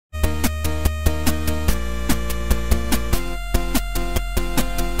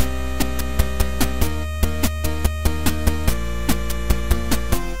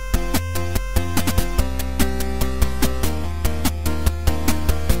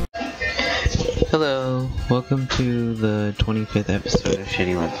Hello, welcome to the 25th episode of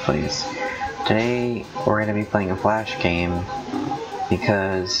Shitty Let's Plays. Today we're going to be playing a Flash game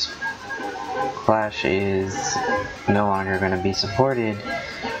because Flash is no longer going to be supported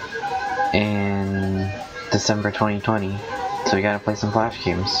in December 2020, so we gotta play some Flash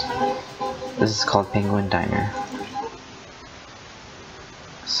games. This is called Penguin Diner.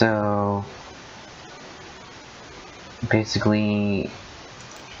 So basically,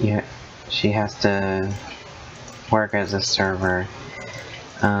 she has to work as a server.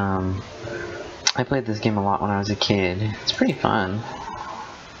 I played this game a lot when I was a kid. It's pretty fun.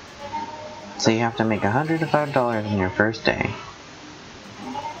 So you have to make $105 in your first day.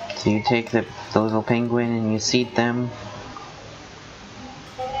 So you take the little penguin and you seat them.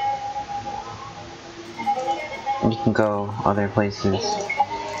 You can go other places.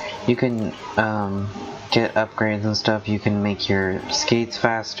 You can get upgrades and stuff. You can make your skates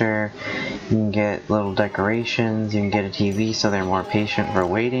faster. You can get little decorations. You can get a TV so they're more patient for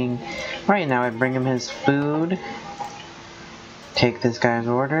waiting. Right now I bring him his food. Take this guy's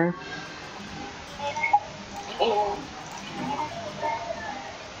order.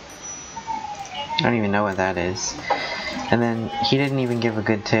 I don't even know what that is. And then he didn't even give a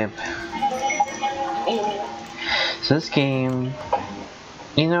good tip. So this game,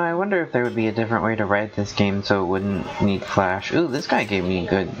 you know, I wonder if there would be a different way to write this game so it wouldn't need Flash. Ooh, this guy gave me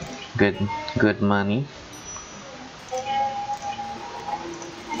good money.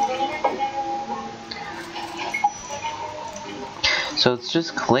 So it's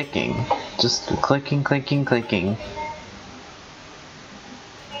just clicking. Just clicking, clicking, clicking.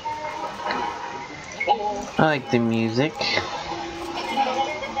 I like the music.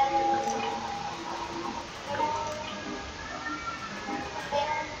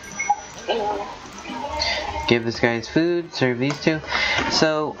 Give this guy his food, serve these two.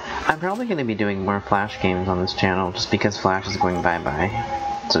 So, I'm probably going to be doing more Flash games on this channel just because Flash is going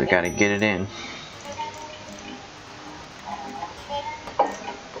bye-bye. So we gotta get it in.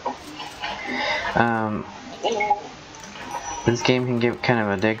 This game can get kind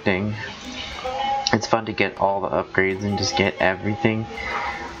of addicting. It's fun to get all the upgrades and just get everything.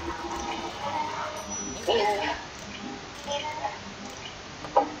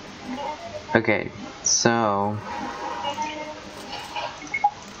 Okay, so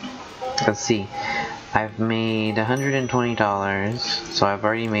let's see. I've made $120, so I've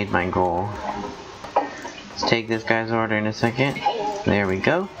already made my goal. Let's take this guy's order in a second. There we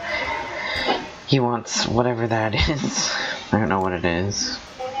go. He wants whatever that is. I don't know what it is.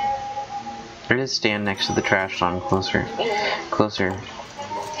 Or just stand next to the trash so I'm closer. Closer.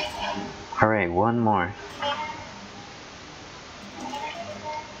 Alright, one more.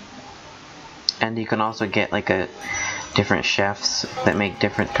 And you can also get like different chefs that make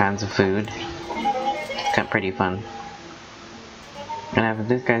different kinds of food. Kind of pretty fun. And after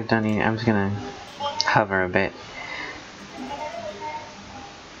this guy's done eating, I'm just gonna hover a bit.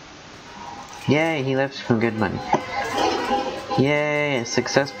 Yay, he left some good money. Yay, a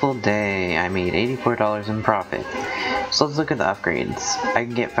successful day. I made $84 in profit. So let's look at the upgrades. I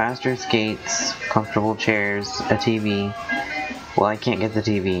can get faster skates, comfortable chairs, a TV. Well, I can't get the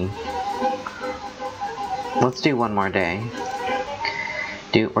TV. Let's do one more day.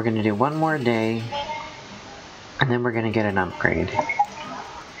 We're gonna do one more day, and then we're gonna get an upgrade.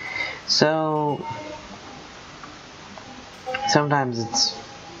 So sometimes it's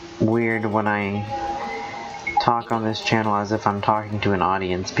weird when I talk on this channel as if I'm talking to an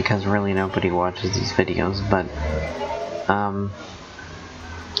audience because really nobody watches these videos, but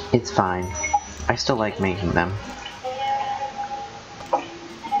it's fine. I still like making them.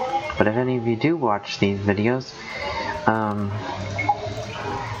 But if any of you do watch these videos,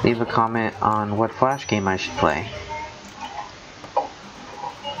 leave a comment on what Flash game I should play.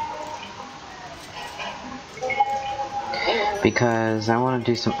 Because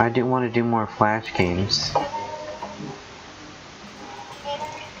I do want to do more Flash games.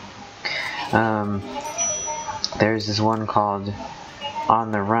 There's this one called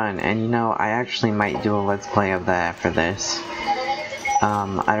On the Run, and you know, I actually might do a Let's Play of that after this.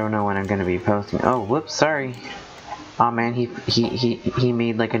 I don't know when I'm gonna be posting. Oh, whoops, sorry. Oh man, he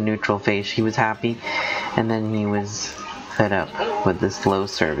made like a neutral face. He was happy, and then he was fed up with this slow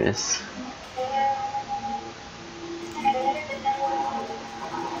service.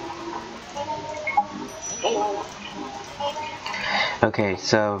 Okay,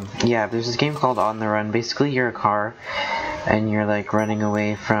 so yeah, there's this game called On the Run. Basically, you're a car, and you're like running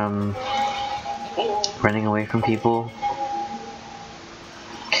away from people,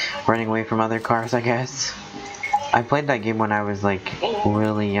 running away from other cars, I guess. I played that game when I was like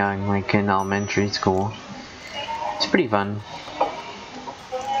really young, like in elementary school. It's pretty fun.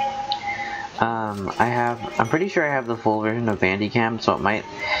 I'm pretty sure I have the full version of Bandicam, so it might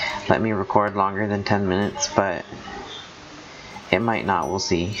let me record longer than 10 minutes, but it might not. We'll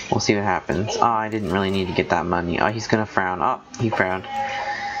see. We'll see what happens. Oh, I didn't really need to get that money. Oh, he's gonna frown. Oh, he frowned.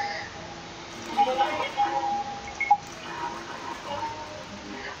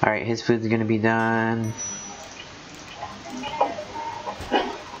 Alright, his food's gonna be done.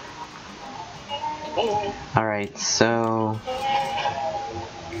 Alright, so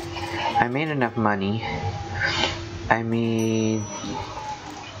I made enough money. I made...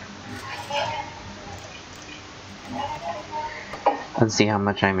 Let's see how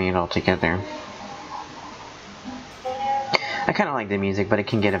much I made altogether. I kind of like the music, but it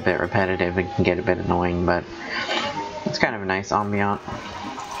can get a bit repetitive. It can get a bit annoying, but it's kind of a nice ambient.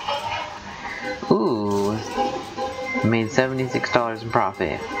 Ooh, made $76 in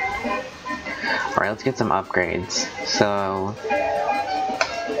profit. Alright, let's get some upgrades. So,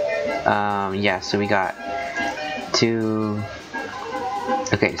 yeah, so we got two...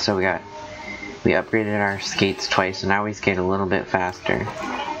 Okay, so we upgraded our skates twice, so now we skate a little bit faster.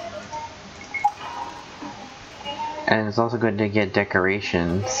 And it's also good to get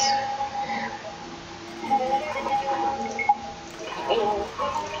decorations.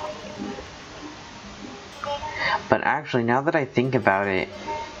 But actually, now that I think about it,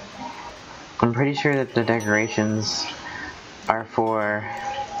 I'm pretty sure that the decorations are for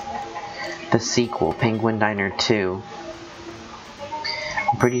the sequel, Penguin Diner 2.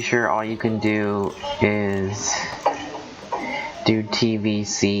 I'm pretty sure all you can do is do TV,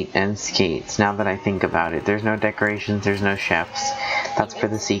 seat, and skates. Now that I think about it, there's no decorations, there's no chefs. That's for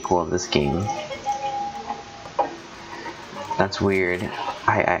the sequel of this game. That's weird.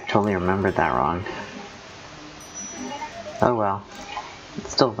 I totally remembered that wrong. Oh well.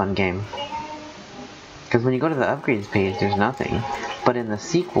 It's still a fun game. Because when you go to the upgrades page, there's nothing. But in the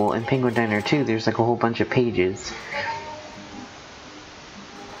sequel, in Penguin Diner 2, there's like a whole bunch of pages.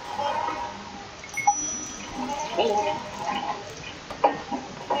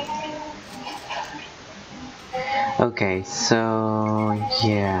 Okay, so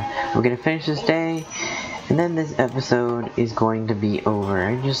yeah, we're gonna finish this day, and then this episode is going to be over.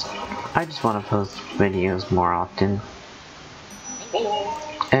 I just want to post videos more often,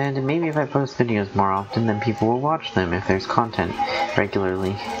 and maybe if I post videos more often, then people will watch them if there's content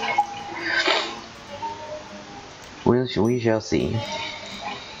regularly. We shall see.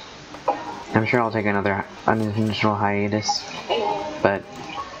 I'm sure I'll take another unintentional hiatus, but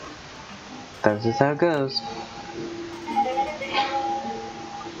that's just how it goes.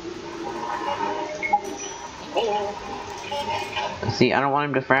 See, I don't want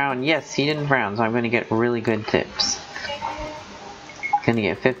him to frown. Yes, he didn't frown, so I'm going to get really good tips. Gonna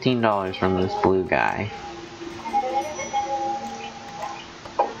get $15 from this blue guy.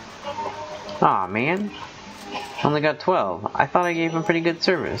 Aw, man. Only got 12. I thought I gave him pretty good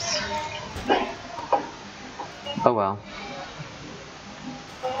service. Oh well.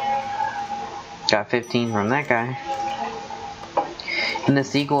 Got 15 from that guy. In the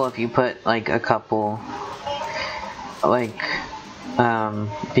sequel, if you put like a couple,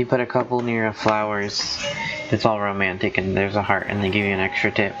 if you put a couple near flowers, it's all romantic and there's a heart and they give you an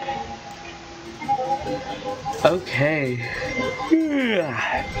extra tip. Okay.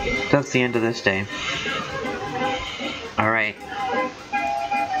 That's the end of this day. Alright.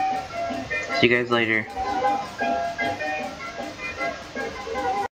 See you guys later.